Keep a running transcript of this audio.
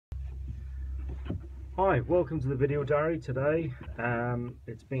Hi, welcome to the video diary today.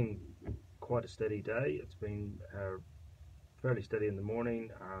 It's been quite a steady day. It's been fairly steady in the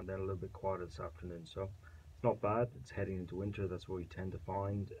morning and then a little bit quieter this afternoon, so it's not bad. It's heading into winter. That's what we tend to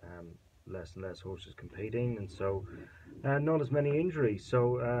find, less and less horses competing, and so not as many injuries.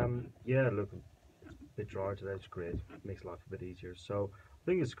 So yeah, look, it's a bit dry today. It's great. It makes life a bit easier. So I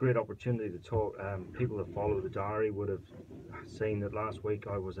think it's a great opportunity to talk. People that follow the diary would have seen that last week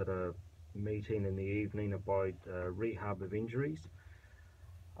I was at a meeting in the evening about rehab of injuries,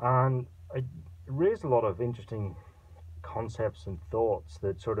 and it raised a lot of interesting concepts and thoughts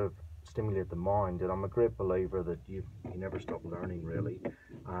that sort of stimulate the mind. And I'm a great believer that you never stop learning, really,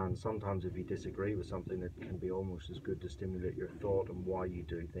 and sometimes if you disagree with something, it can be almost as good to stimulate your thought and why you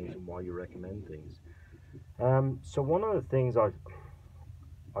do things and why you recommend things. So one of the things I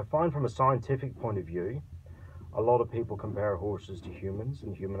find from a scientific point of view, a lot of people compare horses to humans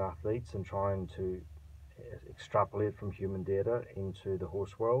and human athletes and trying to extrapolate from human data into the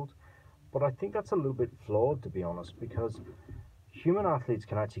horse world. But I think that's a little bit flawed, to be honest, because human athletes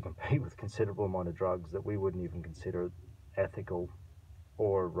can actually compete with considerable amount of drugs that we wouldn't even consider ethical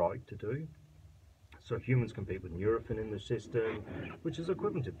or right to do. So humans compete with Nurofen in the system, which is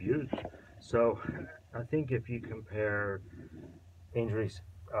equivalent to bute. So I think if you compare injuries,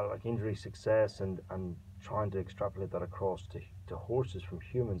 like injury success, and trying to extrapolate that across to horses from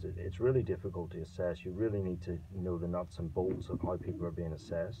humans, it's really difficult to assess. You really need to know the nuts and bolts of how people are being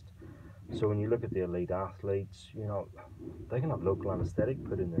assessed. So when you look at the elite athletes, they can have local anesthetic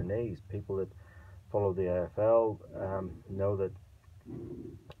put in their knees. People that follow the AFL know that.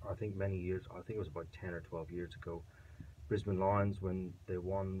 I think it was about 10 or 12 years ago, Brisbane Lions, when they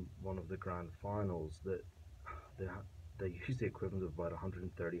won one of the grand finals, that they they used the equivalent of about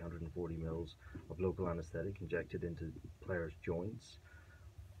 130, 140 mils of local anesthetic injected into players' joints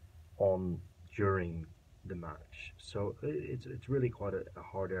on during the match. So it's really quite a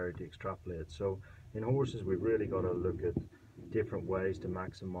hard area to extrapolate. So in horses, we've really got to look at different ways to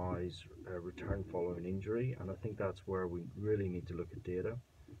maximize return following injury, and I think that's where we really need to look at data.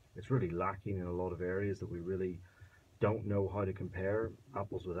 It's really lacking in a lot of areas that we really don't know how to compare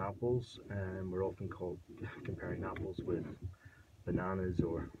apples with apples, and we're often called comparing apples with bananas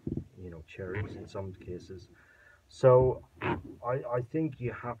or cherries in some cases. So I think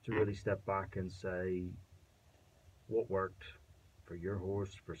you have to really step back and say what worked for your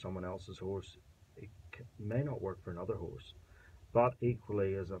horse, for someone else's horse, it may not work for another horse. But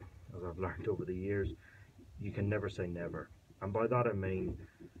equally, as I've learned over the years, you can never say never. And by that I mean,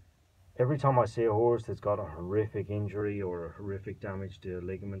 every time I see a horse that's got a horrific injury or a horrific damage to a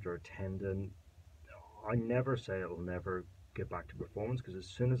ligament or a tendon, I never say it'll never get back to performance, because as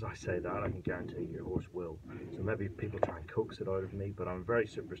soon as I say that, I can guarantee your horse will. So maybe people try and coax it out of me, but I'm very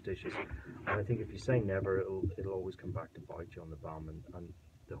superstitious, and I think if you say never, it'll always come back to bite you on the bum, and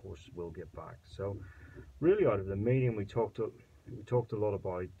the horse will get back. So really, out of the meeting, we talked a lot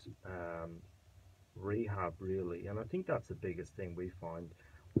about rehab, really, and I think that's the biggest thing we find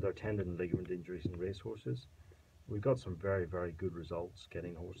with our tendon and ligament injuries in racehorses. We've got some very, very good results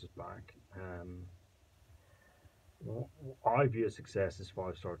getting horses back. I view success as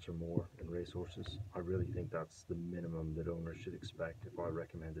 5 starts or more in racehorses. I really think that's the minimum that owners should expect if I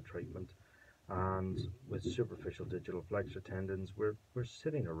recommend a treatment. And with superficial digital flexor tendons, we're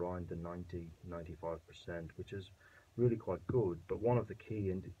sitting around the 90-95%, which is really quite good. But one of the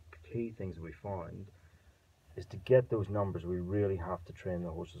key things that we find is to get those numbers, we really have to train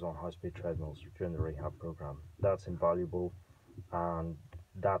the horses on high-speed treadmills during the rehab program. That's invaluable, and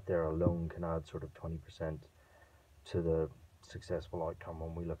that there alone can add sort of 20% to the successful outcome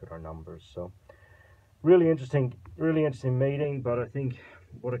when we look at our numbers. So really interesting meeting. But I think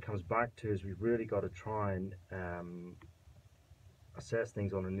what it comes back to is we've really got to try and assess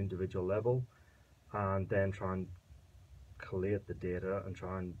things on an individual level, and then try and collate the data and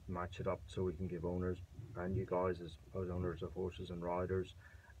try and match it up so we can give owners and you guys as owners of horses and riders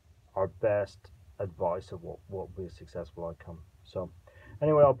our best advice of what will be a successful outcome. So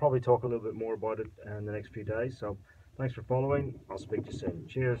anyway, I'll probably talk a little bit more about it in the next few days. So thanks for following. I'll speak to you soon.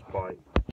 Cheers. Bye.